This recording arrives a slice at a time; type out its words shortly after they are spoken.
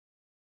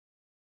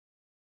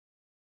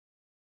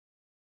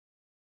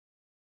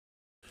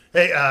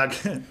Hey,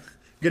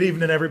 good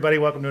evening, everybody.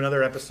 Welcome to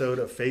another episode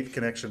of Faith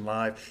Connection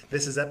Live.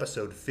 This is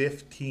episode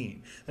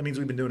 15. That means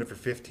we've been doing it for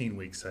 15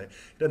 weeks. It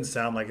doesn't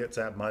sound like it's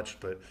that much,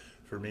 but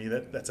for me,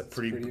 that's a It's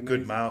pretty pretty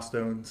good amazing.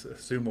 milestone.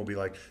 Soon we'll be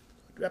like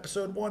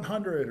episode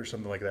 100 or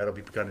something like that. It'll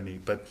be kind of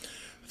neat. But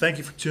thank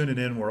you for tuning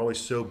in. We're always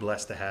so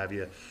blessed to have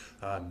you,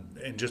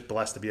 and just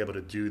blessed to be able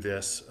to do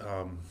this.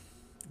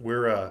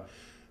 We're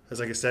as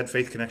like I said,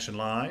 Faith Connection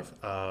Live,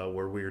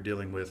 where we are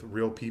dealing with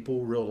real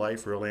people, real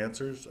life, real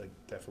answers. I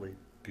definitely.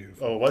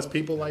 Beautiful. Oh, it was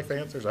people life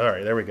answers. All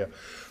right, there we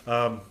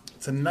go.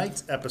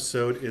 Tonight's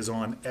episode is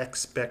on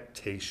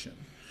expectation,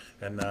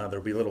 and there'll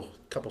be a little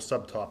couple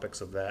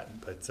subtopics of that.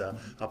 But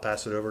I'll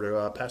pass it over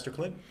to Pastor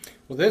Clint.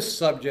 Well, this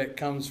subject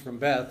comes from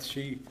Beth.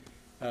 She,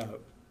 uh,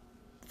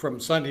 from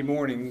Sunday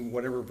morning,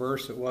 whatever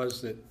verse it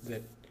was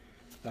that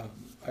um,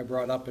 I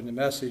brought up in the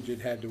message,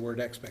 it had the word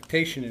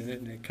expectation in it,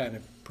 and it kind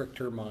of pricked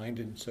her mind,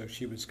 and so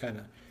she was kind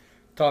of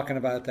talking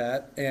about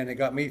that, and it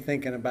got me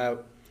thinking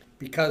about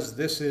because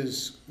this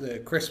is the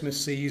Christmas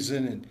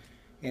season,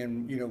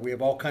 and we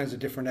have all kinds of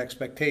different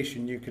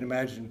expectation. You can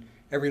imagine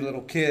every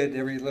little kid,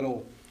 every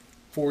little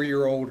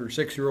 4-year-old or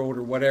 6-year-old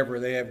or whatever,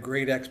 they have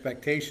great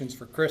expectations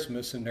for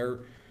Christmas, and they're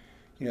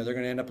going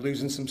to end up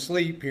losing some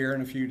sleep here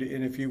in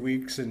a few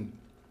weeks, and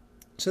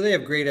so they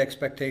have great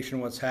expectation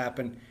of what's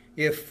happened.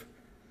 If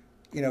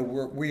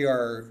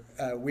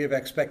we have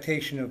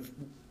expectation of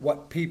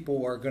what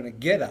people are going to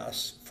get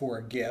us for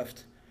a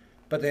gift,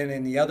 but then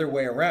in the other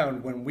way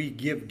around, when we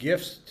give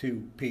gifts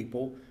to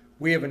people,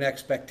 we have an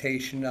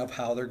expectation of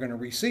how they're going to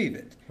receive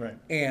it. Right.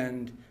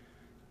 And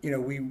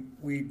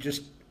we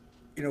just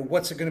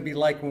what's it going to be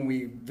like when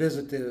we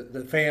visit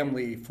the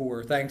family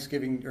for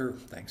Thanksgiving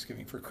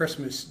for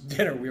Christmas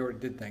dinner? We already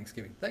did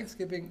Thanksgiving.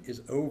 Thanksgiving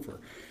is over,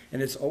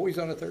 and it's always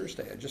on a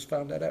Thursday. I just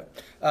found that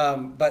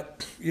out.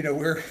 But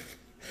we're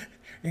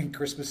and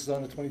Christmas is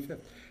on the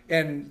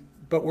 25th,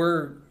 but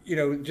we're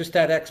just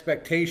that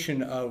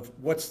expectation of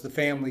what's the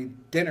family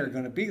dinner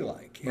going to be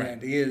like, Right.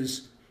 and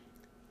is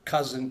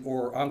cousin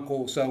or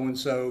uncle so and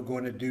so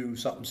going to do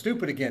something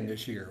stupid again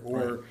this year,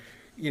 or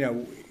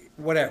Right.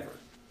 whatever.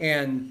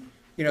 And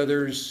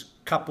there's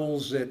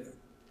couples that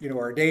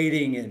are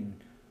dating, and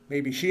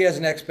maybe she has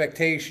an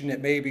expectation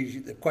that maybe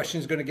the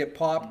question's going to get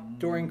popped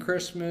during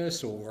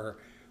Christmas or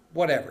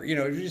whatever. You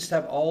just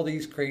have all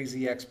these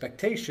crazy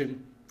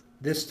expectation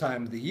this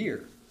time of the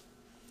year.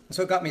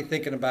 So it got me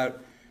thinking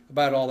about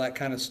all that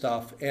kind of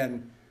stuff,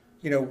 and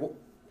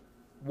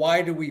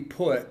why do we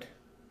put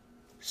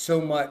so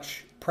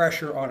much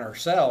pressure on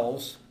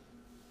ourselves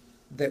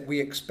that we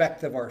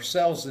expect of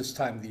ourselves this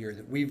time of the year,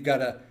 that we've got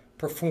to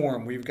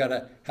perform, we've got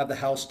to have the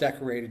house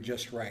decorated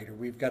just right, or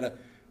we've got to,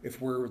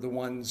 if we're the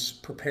ones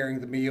preparing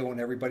the meal and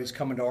everybody's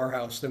coming to our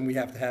house, then we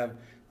have to have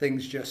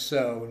things just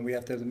so, and we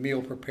have to have the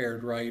meal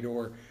prepared right,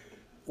 or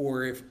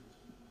if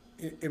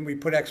and we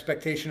put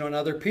expectation on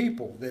other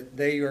people that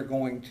they are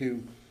going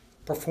to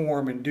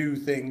perform and do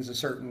things a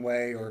certain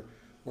way, or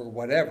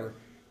whatever,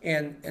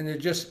 and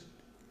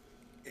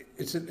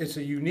it's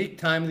a unique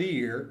time of the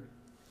year.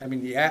 I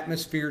mean, the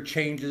atmosphere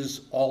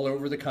changes all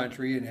over the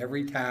country, in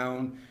every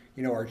town.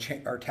 Our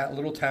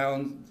little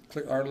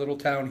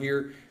town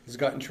here has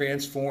gotten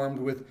transformed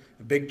with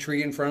a big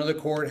tree in front of the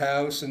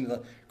courthouse and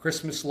the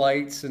Christmas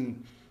lights,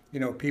 and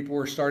people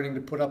are starting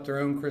to put up their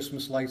own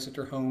Christmas lights at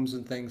their homes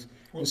and things.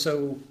 And Well,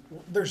 so,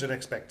 there's an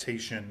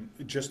expectation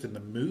just in the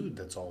mood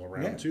that's all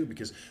around yeah, too.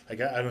 Because I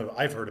don't know,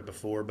 I've heard it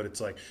before, but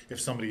it's like if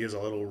somebody is a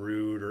little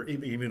rude or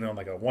even on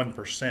like a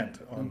 1%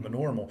 on the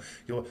normal,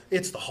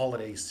 it's the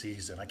holiday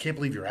season. I can't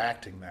believe you're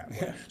acting that way.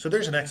 yeah, So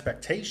there's an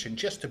expectation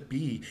just to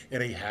be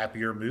in a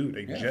happier mood,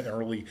 a yeah,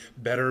 generally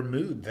better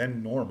mood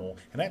than normal,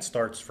 and that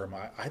starts from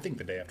I think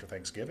the day after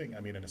Thanksgiving. I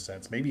mean, in a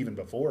sense, maybe even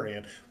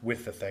beforehand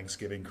with the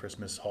Thanksgiving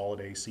Christmas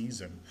holiday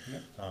season.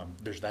 yeah.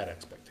 There's that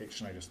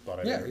expectation. I just thought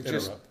I'd Yeah, it's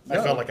interrupt. just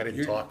I felt no. like I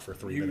didn't talk for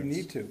three You minutes.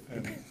 need to.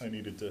 And I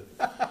needed to.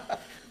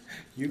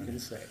 You can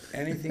say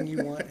anything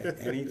you want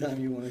at any time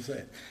you want to say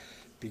it,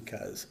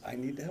 because I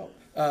need to help.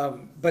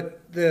 But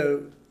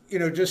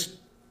just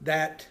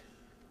that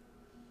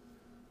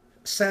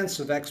sense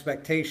of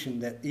expectation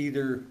that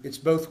either it's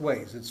both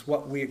ways. It's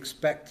what we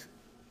expect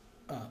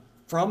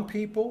from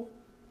people,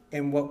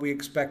 and what we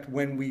expect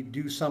when we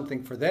do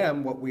something for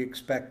them, what we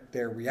expect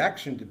their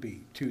reaction to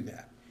be to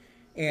that.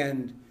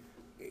 And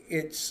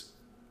it's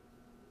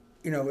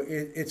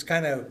it's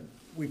kind of,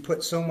 we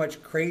put so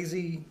much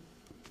crazy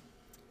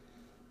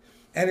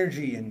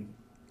energy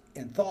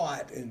and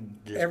thought and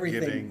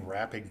everything. Giving,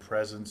 wrapping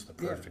presents, the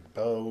Yeah, perfect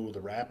bow, the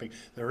wrapping.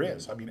 There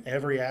is. I mean,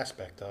 every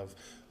aspect of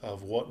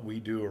what we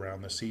do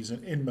around the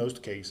season, in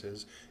most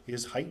cases,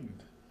 is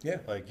heightened. yeah,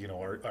 Like,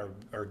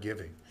 our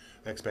giving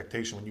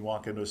expectation when you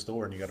walk into a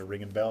store and you got a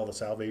ringing bell, the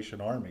Salvation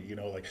Army,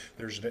 like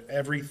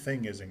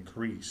everything is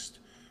increased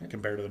yeah.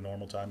 compared to the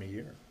normal time of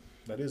year.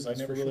 That is, I That's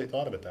never for really sure.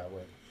 thought of it that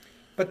way.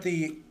 But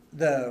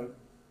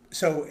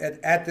so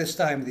at this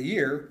time of the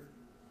year,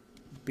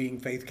 being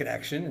Faith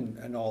Connection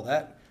and all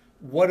that,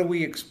 what do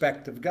we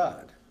expect of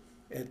God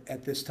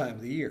at this time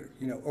of the year?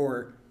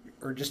 Or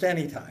or just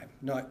any time,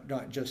 not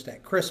just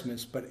at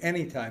Christmas, but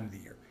any time of the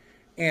year.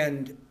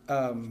 And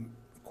of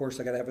course,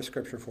 I got to have a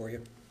scripture for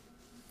you.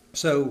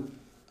 So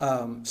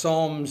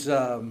Psalms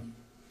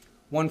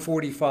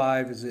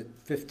 145, is it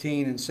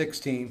 15 and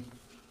 16?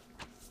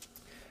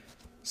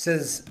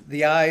 Says,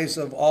 the eyes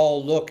of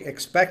all look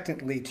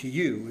expectantly to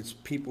you. It's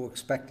people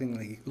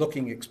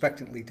looking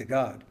expectantly to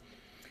God.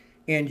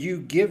 And you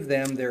give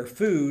them their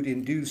food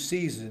in due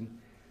season.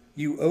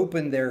 You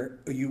open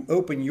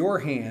your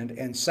hand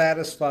and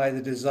satisfy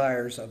the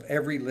desires of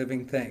every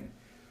living thing.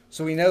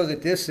 So we know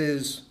that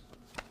there's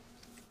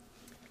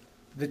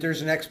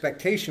an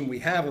expectation we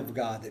have of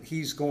God, that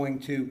he's going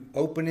to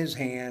open his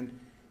hand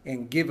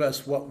and give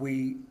us what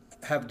we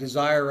have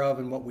desire of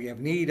and what we have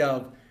need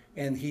of,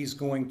 and he's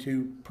going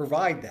to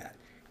provide that.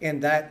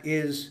 And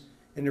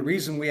the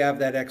reason we have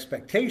that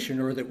expectation,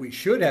 or that we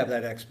should have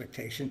that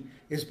expectation,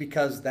 is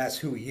because that's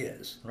who he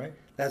is. Right.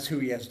 That's who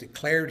he has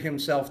declared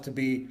himself to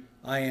be.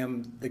 I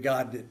am the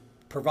God that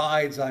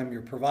provides. I'm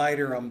your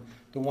provider. I'm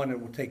the one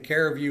that will take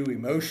care of you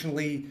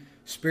emotionally,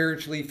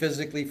 spiritually,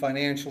 physically,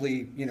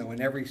 financially,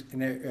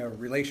 in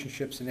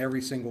relationships in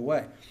every single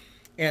way.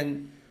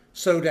 And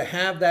so to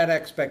have that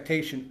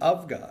expectation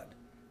of God,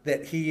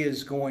 that he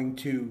is going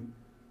to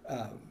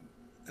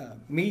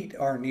meet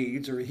our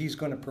needs, or he's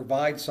going to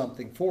provide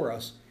something for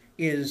us,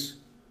 is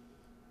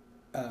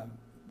how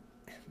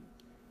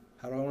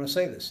do I want to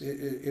say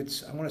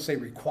this? I want to say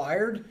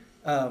required.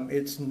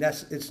 It's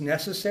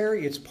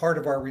necessary. It's part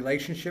of our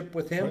relationship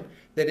with him. Right.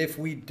 That if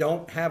we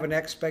don't have an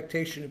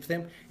expectation of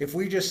him, if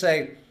we just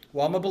say,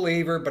 well, I'm a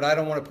believer, but I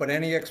don't want to put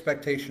any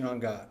expectation on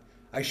God,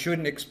 I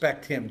shouldn't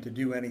expect him to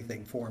do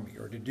anything for me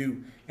or to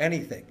do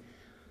anything,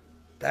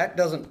 that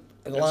doesn't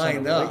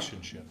line up.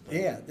 Relationship.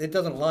 Yeah, it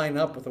doesn't line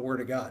up with the Word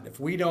of God.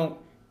 If we don't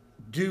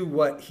do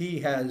what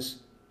he has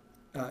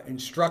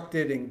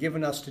instructed and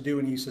given us to do,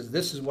 and he says,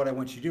 this is what I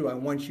want you to do, I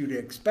want you to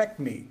expect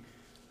me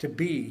to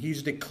be.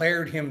 He's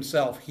declared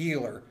himself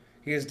healer.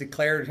 He has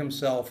declared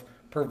himself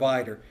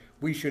provider.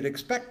 We should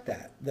expect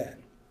that then.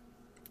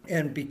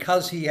 And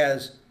because he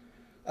has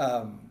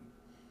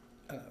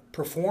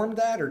performed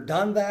that or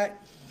done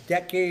that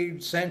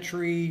decade,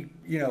 century,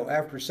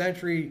 after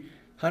century,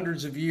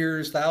 hundreds of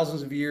years,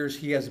 thousands of years,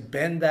 he has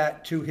been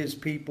that to his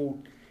people,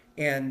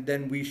 and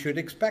then we should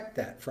expect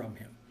that from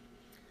him.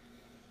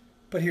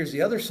 But here's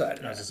the other side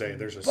of it. I was to say,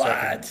 there's a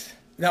second.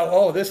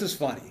 Now, this is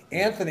funny.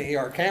 Anthony,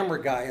 our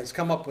camera guy, has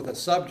come up with a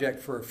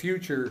subject for a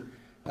future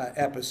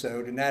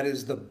episode, and that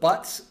is the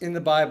buts in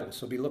the Bible.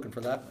 So be looking for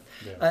that one.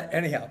 Yeah.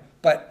 Anyhow,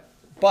 but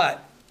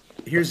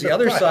here's the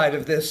other side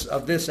of this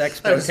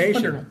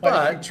expectation.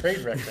 Why did you trade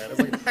wreck that? I was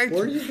like,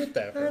 where do you get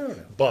that from? I don't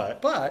know.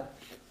 But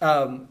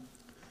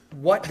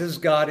what does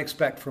God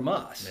expect from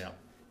us? Yeah.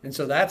 And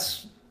so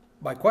that's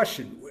my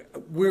question.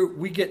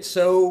 We get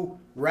so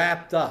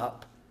wrapped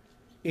up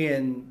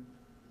in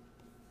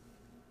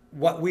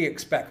what we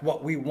expect,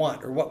 what we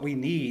want, or what we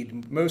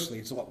need. Mostly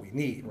it's what we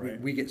need. Right.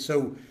 We get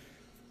so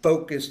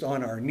focused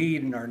on our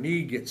need, and our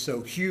need gets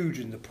so huge,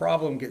 and the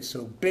problem gets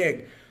so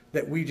big,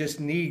 that we just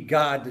need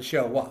God to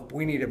show up.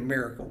 We need a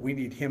miracle. We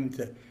need him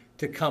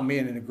to come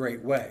in a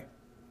great way.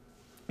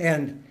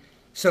 And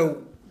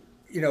so,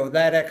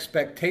 that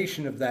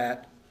expectation of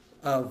that,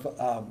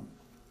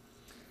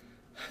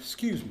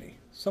 excuse me,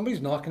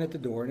 somebody's knocking at the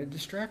door and it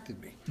distracted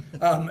me.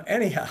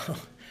 Anyhow,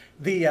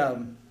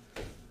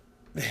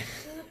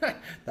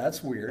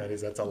 that's weird.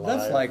 That's a lie.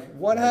 That's like,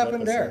 what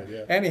happened there?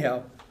 Yeah.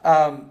 Anyhow,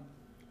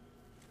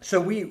 so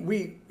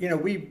we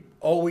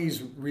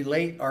always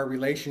relate our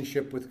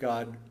relationship with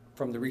God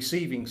from the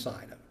receiving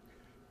side of it.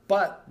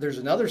 But there's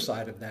another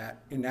side of that,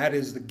 and that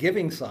is the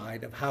giving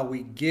side of how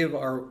we give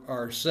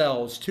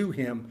ourselves to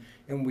him,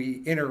 and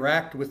we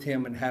interact with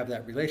him and have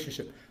that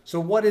relationship. So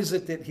what is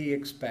it that he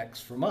expects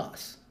from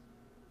us,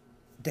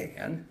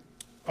 Dan?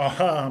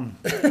 I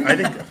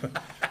think.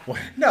 Well,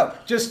 no,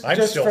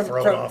 I'm still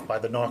thrown off by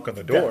the knock on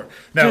the door.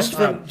 No,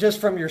 just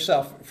from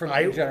yourself,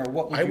 in general.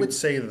 What I would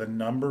say the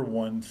number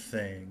one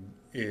thing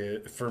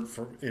is,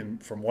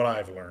 from what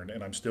I've learned,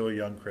 and I'm still a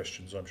young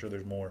Christian, so I'm sure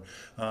there's more,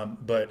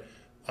 but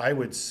I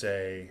would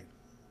say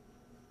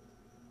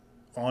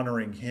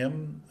honoring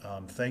him,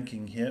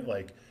 thanking him,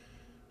 like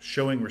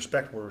showing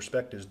respect where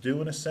respect is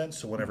due in a sense.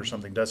 So whenever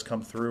something does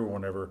come through, or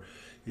whenever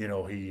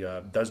he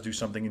does do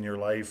something in your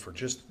life, or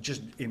just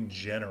in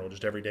general,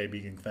 just every day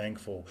being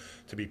thankful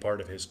to be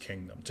part of his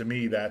kingdom. To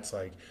me, that's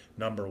like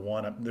number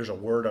one. There's a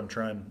word I'm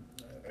trying.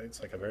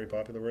 It's like a very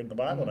popular word in the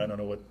Bible, and I don't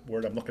know what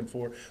word I'm looking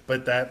for,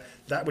 but that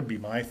would be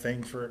my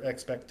thing for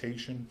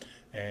expectation.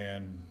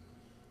 And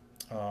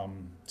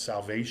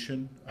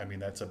salvation, I mean,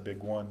 that's a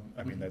big one.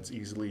 I mean, that's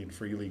easily and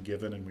freely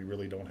given, and we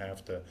really don't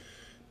have to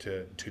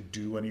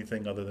do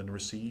anything other than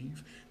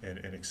receive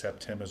and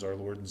accept him as our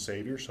Lord and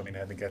Savior. So I mean,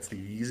 I think that's the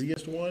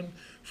easiest one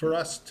for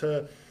us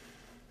to,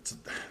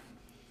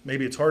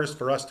 maybe it's hardest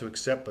for us to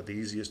accept, but the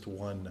easiest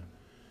one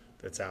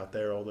that's out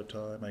there all the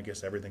time. I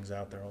guess everything's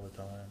out there all the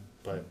time,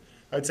 but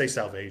I'd say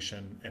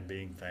salvation and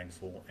being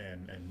thankful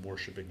and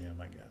worshiping him,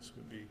 I guess,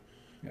 would be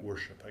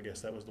worship. I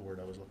guess that was the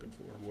word I was looking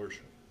for,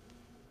 worship.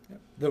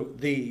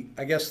 The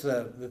I guess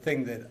the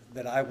thing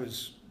that I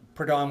was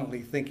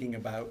predominantly thinking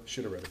about.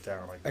 Should have wrote it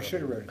down. Like I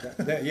should have wrote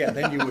it down. Yeah,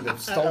 then you would have I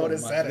stolen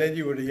would've mine. said it. Then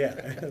you would have,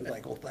 yeah. I was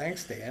like, well,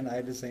 thanks, Dan. I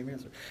had the same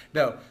answer.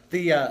 No,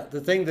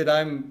 the thing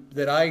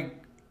that I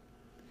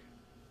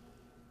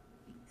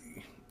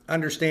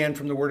understand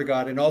from the Word of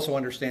God and also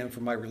understand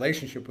from my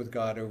relationship with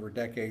God over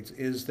decades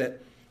is that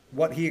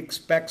what He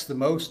expects the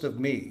most of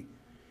me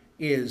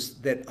is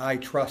that I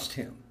trust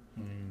Him,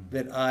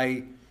 that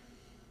I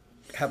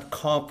have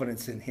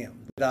confidence in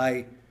Him,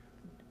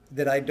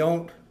 that I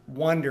don't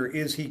wonder,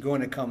 is He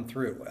going to come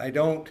through? I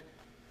don't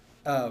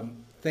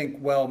think,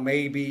 well,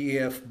 maybe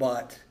if,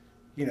 but,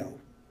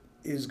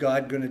 is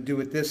God going to do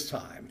it this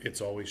time?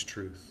 It's always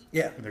truth.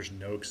 Yeah. And there's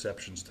no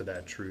exceptions to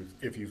that truth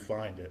if you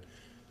find it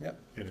Yep.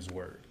 in His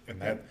Word.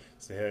 And that,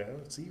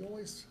 see,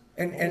 always.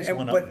 And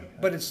one-up me.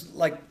 but it's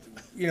like,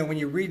 when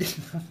you read it,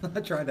 I'm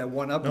not trying to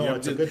one up you. No,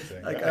 it's a good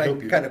thing. I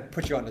hope you kind of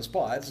put you on the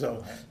spot,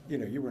 so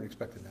you weren't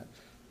expecting that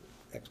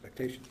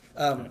expectation.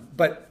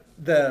 But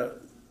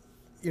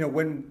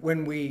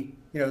when we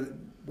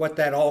what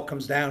that all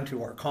comes down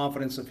to, our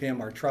confidence of Him,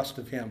 our trust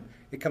of Him,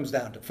 it comes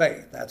down to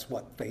faith. That's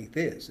what faith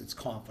is. It's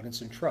confidence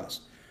and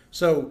trust.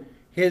 So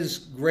His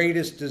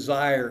greatest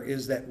desire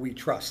is that we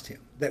trust Him,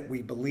 that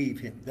we believe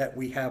Him, that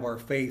we have our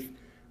faith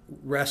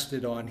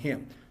rested on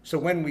Him. So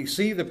when we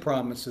see the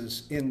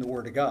promises in the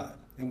Word of God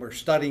and we're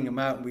studying them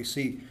out and we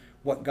see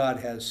what God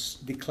has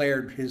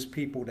declared His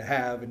people to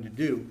have and to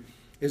do,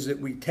 is that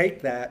we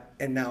take that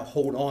and now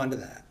hold on to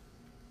that.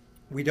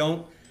 We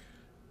don't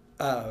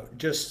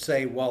just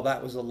say, well,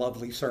 that was a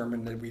lovely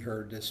sermon that we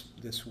heard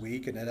this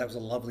week, and that was a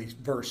lovely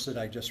verse that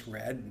I just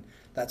read, and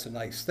that's a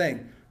nice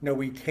thing. No,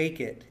 we take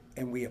it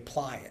and we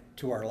apply it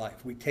to our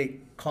life. We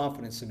take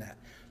confidence in that,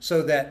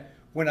 so that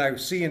when I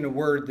see in the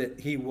Word that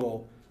He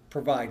will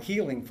provide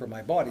healing for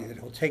my body, that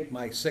He'll take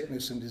my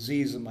sickness and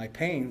disease and my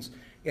pains,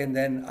 and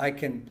then I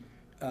can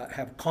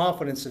have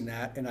confidence in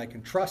that, and I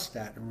can trust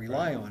that and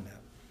rely on that.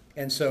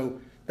 And so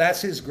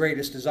that's His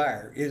greatest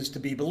desire, is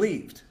to be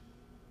believed,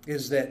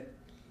 is that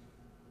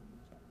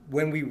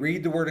when we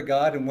read the Word of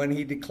God and when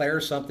He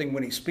declares something,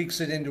 when He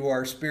speaks it into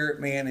our spirit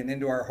man and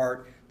into our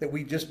heart, that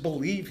we just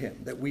believe Him,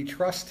 that we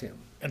trust Him.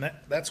 And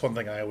that's one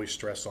thing I always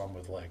stress on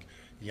with like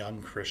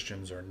young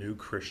Christians or new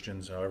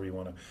Christians, however you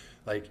want to,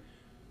 like,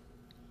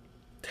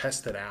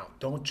 test it out.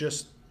 Don't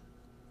just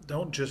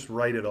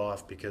write it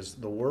off, because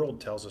the world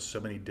tells us so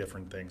many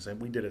different things.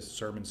 And we did a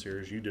sermon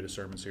series, you did a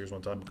sermon series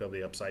one time called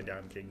The Upside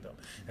Down Kingdom,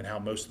 and how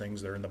most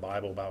things that are in the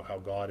Bible about how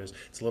God is,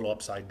 it's a little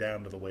upside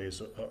down to the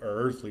ways, or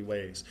earthly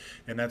ways.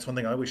 And that's one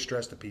thing I always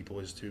stress to people,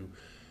 is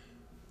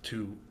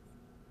to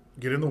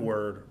get in the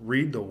Word,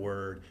 read the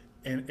Word,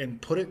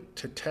 and put it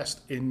to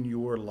test in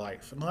your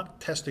life. Not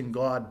testing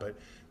God, but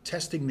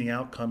testing the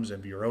outcomes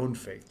of your own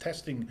faith.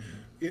 Testing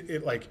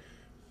it like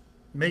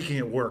making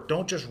it work.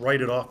 Don't just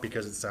write it off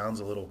because it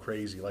sounds a little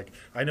crazy. Like,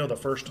 I know the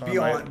first time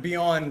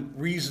beyond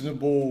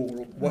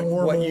reasonable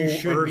normal what you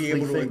should be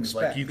able to things,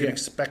 expect. like you can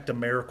expect a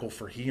miracle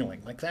for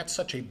healing. Like, that's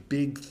such a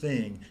big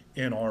thing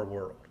in our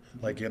world.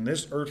 Like, in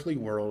this earthly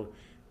world,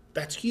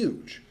 that's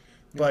huge.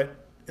 But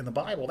in the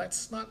Bible,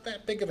 that's not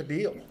that big of a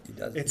deal.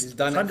 He's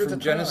done it from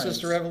Genesis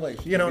to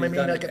Revelation. You know what I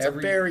mean? Like, it's a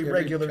very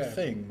regular chapter.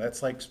 thing.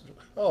 That's like,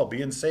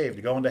 being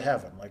saved, going to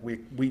heaven. Like,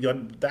 we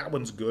done, that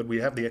one's good. We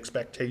have the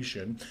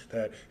expectation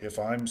that if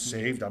I'm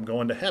saved, I'm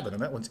going to heaven,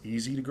 and that one's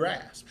easy to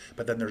grasp.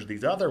 But then there's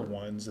these other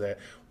ones that,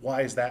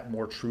 why is that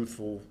more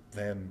truthful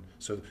than,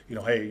 so,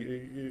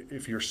 hey,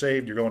 if you're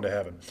saved, you're going to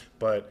heaven.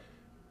 But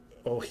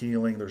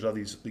healing, there's all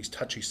these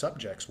touchy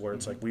subjects where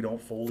it's like we don't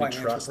fully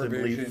Financial trust and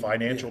believe provision,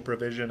 financial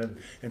provision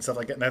and stuff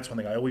like that. And that's one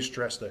thing I always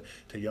stress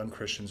to young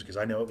Christians, because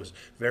I know it was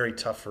very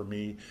tough for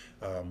me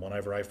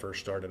whenever I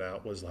first started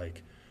out, was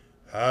like,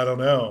 I don't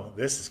know,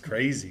 this is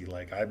crazy.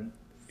 Like,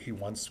 He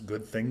wants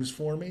good things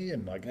for me,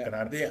 and like,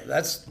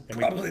 that's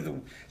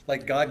probably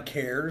like God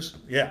cares.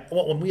 Yeah.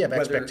 Well, when we have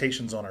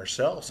expectations on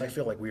ourselves, I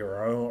feel like we are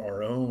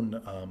our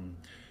own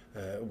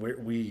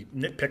we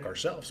nitpick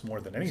ourselves more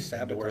than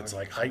anything, to where it's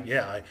like,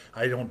 I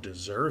don't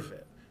deserve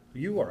it.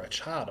 You are a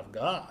child of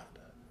God.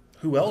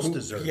 Who else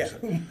deserves it?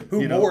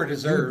 Who more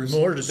deserves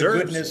the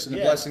goodness and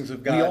the blessings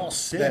of God? We all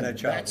sin. Than a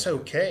child. That's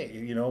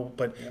okay,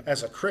 But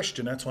as a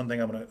Christian, that's one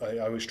thing I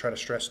always try to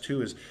stress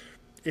too, is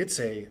it's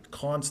a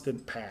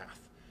constant path.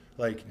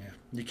 Like,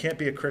 you can't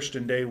be a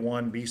Christian day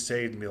one, be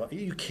saved, and be like,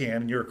 you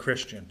can, you're a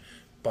Christian,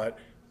 but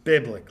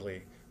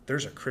biblically,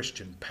 there's a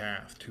Christian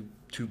path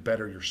to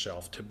better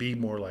yourself, to be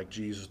more like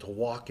Jesus, to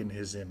walk in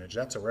His image.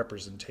 That's a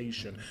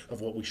representation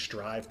of what we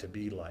strive to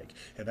be like.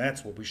 And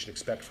that's what we should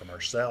expect from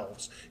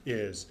ourselves,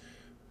 is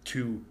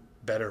to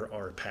better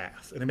our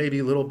path. And it may be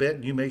a little bit,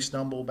 and you may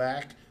stumble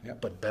back,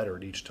 but better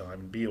it each time.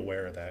 And be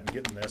aware of that, and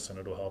get in this, and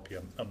it'll help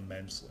you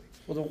immensely.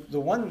 Well, the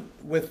one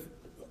with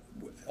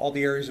all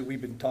the areas that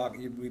we've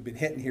been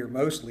hitting here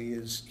mostly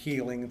is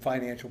healing and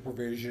financial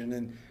provision,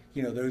 and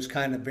those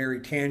kind of very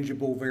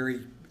tangible,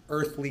 very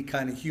earthly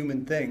kind of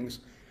human things,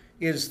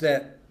 is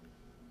that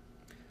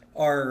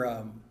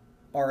our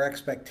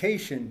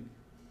expectation,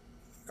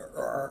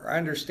 our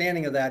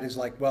understanding of that is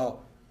like,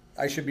 well,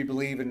 I should be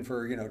believing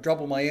for,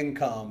 double my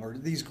income, or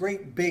these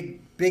great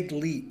big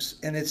leaps.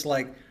 And it's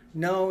like,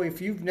 no,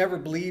 if you've never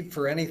believed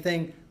for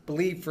anything,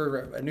 believe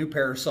for a new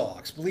pair of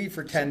socks, believe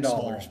for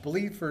 $10,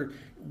 believe for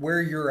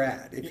where you're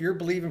at. If you're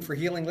believing for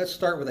healing, let's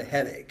start with a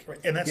headache. Right.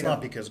 And that's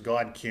not because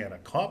God can't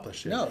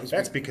accomplish it. No,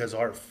 that's because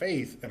our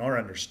faith and our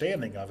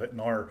understanding of it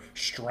and our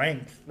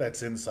strength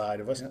that's inside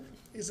of us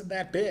isn't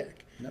that big.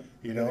 Nope.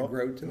 You know,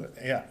 grow to it.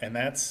 Yeah, and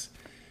that's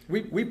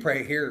we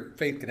pray here,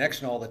 Faith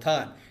Connection, all the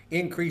time.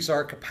 Increase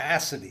our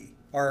capacity,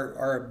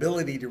 our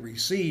ability to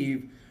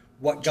receive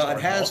what God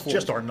has for us.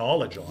 Just our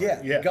knowledge on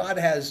it. Yeah, God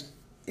has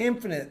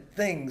infinite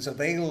things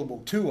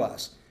available to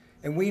us,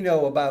 and we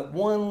know about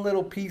one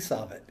little piece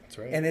of it. That's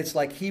right. And it's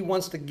like He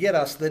wants to get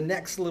us the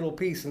next little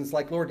piece, and it's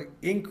like, Lord,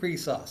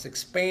 increase us,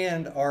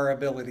 expand our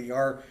ability,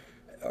 our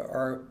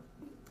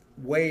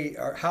way,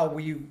 or how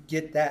will you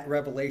get that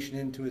revelation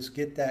into us,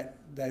 get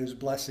those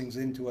blessings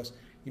into us.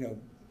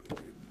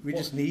 We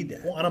just need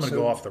that. Well, and I'm going to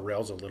go off the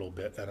rails a little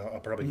bit, and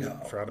I'll probably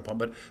get frowned upon.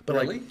 But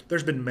Really? like,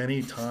 there's been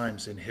many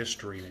times in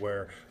history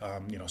where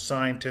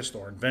scientists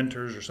or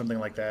inventors or something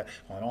like that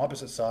on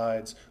opposite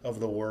sides of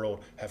the world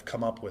have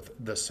come up with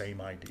the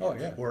same idea. Oh,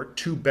 yeah. Or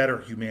to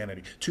better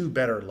humanity, to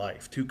better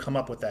life, to come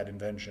up with that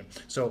invention.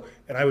 So,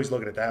 and I always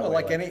look at it that way.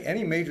 Like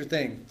any major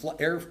thing,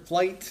 air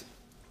flight,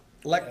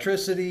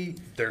 electricity.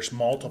 There's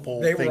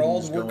multiple They things were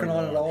all going working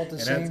on it all at the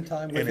And same that's-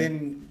 time and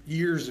within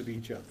years of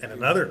each other. And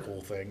another cool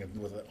thing, and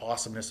with the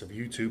awesomeness of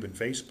YouTube and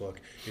Facebook,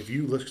 if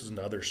you listen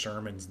to other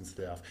sermons and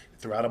stuff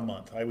throughout a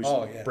month, I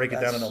always break it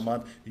down in a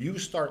month. You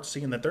start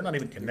seeing that they're not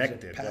even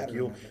connected. Like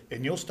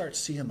you'll start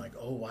seeing like,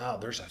 oh wow,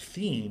 there's a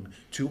theme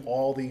to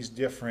all these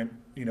different,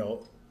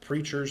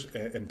 preachers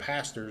and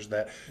pastors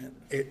and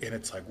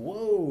it's like,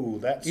 whoa,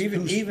 that's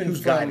even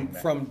who's guiding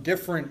that? from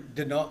different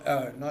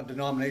not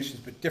denominations,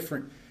 but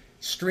different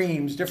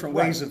streams, different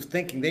ways of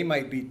thinking. They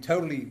might be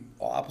totally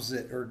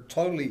opposite or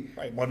totally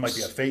right. One might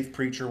be a faith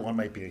preacher, one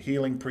might be a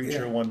healing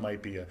preacher, one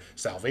might be a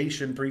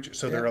salvation preacher.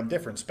 So they're on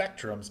different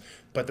spectrums,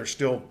 but they're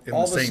still in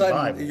all the same of a sudden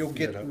Bible. You'll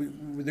get.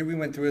 We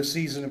went through a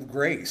season of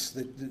grace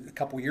a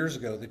couple years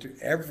ago that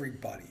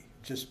everybody,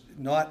 just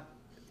not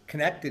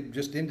connected,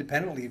 just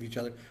independently of each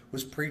other,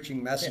 was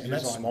preaching messages and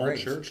that's on small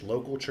grace. church,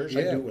 local church.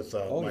 I do it with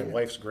my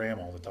wife's gram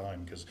all the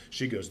time because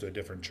she goes to a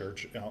different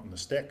church out in the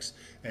sticks,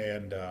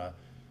 and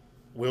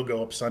we'll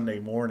go up Sunday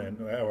morning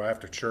or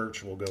after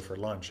church, we'll go for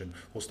lunch and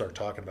we'll start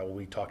talking about what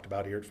we talked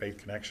about here at Faith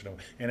Connection.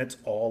 And it's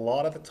a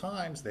lot of the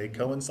times they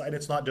coincide.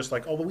 It's not just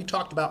like, oh, well, we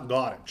talked about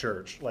God at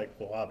church. Like,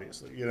 well,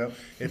 obviously,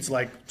 it's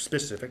like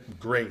specific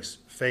grace,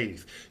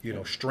 faith,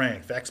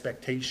 strength,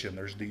 expectation.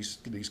 There's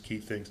these key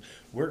things.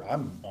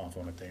 I'm off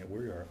on a tangent. We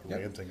are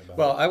ranting about.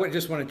 Well, I would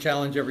just want to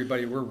challenge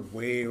everybody. We're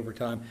way over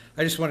time.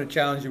 I just want to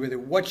challenge you with it.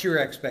 What's your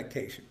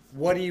expectation?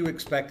 What are you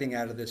expecting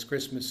out of this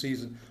Christmas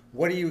season?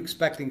 What are you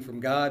expecting from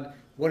God?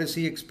 What is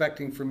He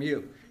expecting from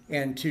you?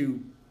 And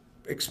to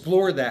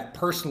explore that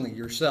personally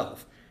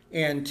yourself,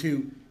 and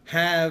to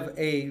have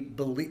an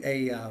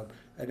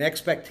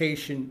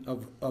expectation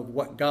of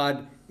what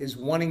God is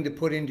wanting to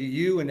put into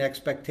you, an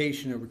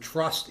expectation of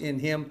trust in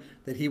Him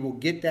that He will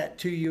get that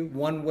to you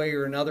one way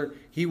or another.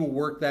 He will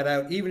work that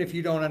out, even if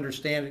you don't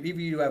understand it,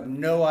 even if you have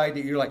no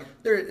idea. You're like,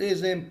 there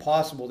is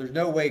impossible. There's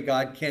no way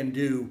God can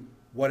do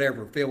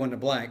whatever, fill in the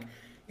blank.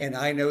 And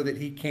I know that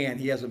He can.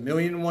 He has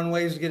 1,000,001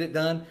 ways to get it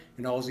done,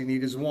 and all He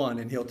needs is one,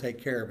 and He'll take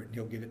care of it, and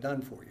He'll get it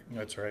done for you.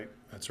 That's right.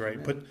 That's right.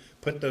 Yeah.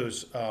 Put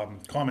those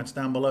comments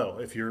down below.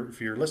 If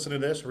you're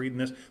listening to this, reading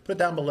this, put it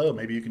down below.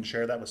 Maybe you can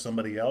share that with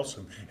somebody else,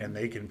 and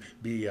they can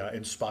be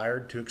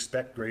inspired to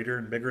expect greater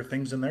and bigger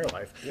things in their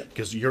life.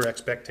 Because your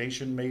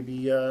expectation may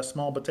be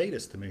small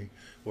potatoes to me,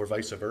 or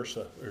vice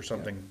versa, or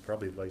something.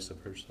 Probably vice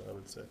versa, I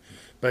would say.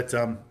 But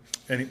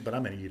but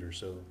I'm an eater,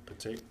 so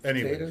Potatoes,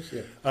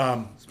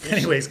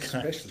 anyways, guys.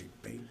 Especially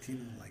baked,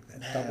 like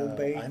that double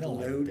baked, I don't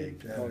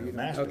loaded. like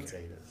mashed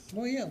potatoes.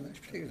 Well, yeah,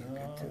 mashed potatoes are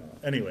good too.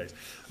 Anyways,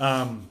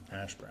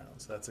 hash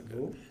browns. That's a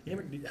good.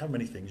 How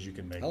many things you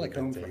can make like with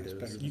home fries potatoes?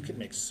 better than You can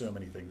make so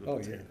many things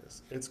with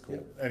potatoes. It's cool.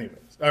 Yep.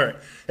 Anyways, all right.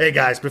 Hey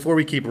guys, before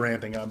we keep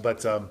ranting on,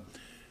 but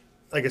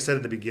like I said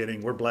at the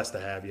beginning, we're blessed to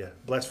have you.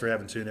 Blessed for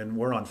having tuned in.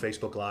 We're on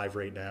Facebook Live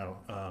right now.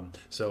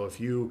 So if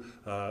you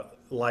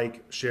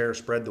share,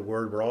 spread the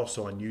word. We're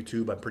also on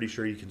YouTube. I'm pretty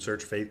sure you can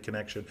search Faith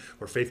Connection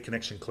or Faith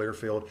Connection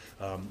Clearfield,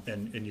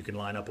 and you can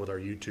line up with our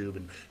YouTube.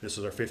 And this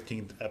is our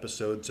 15th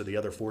episode, so the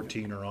other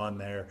 14 are on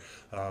there.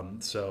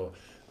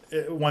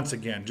 Once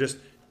again, just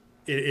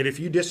if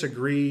you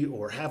disagree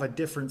or have a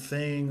different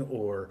thing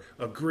or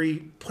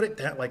agree, put it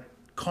down,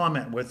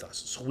 comment with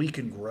us so we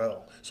can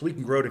grow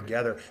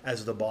together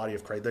as the body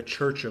of Christ, the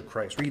church of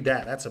Christ. Read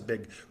that. That's a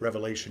big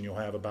revelation you'll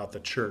have about the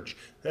church.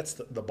 That's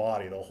the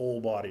body, the whole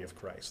body of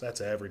Christ.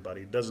 That's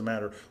everybody. It doesn't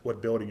matter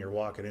what building you're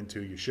walking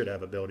into. You should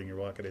have a building you're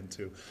walking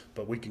into,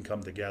 but we can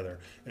come together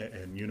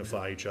and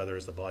unify each other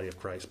as the body of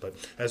Christ. But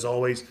as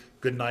always,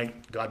 good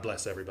night. God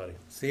bless everybody.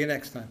 See you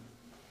next time.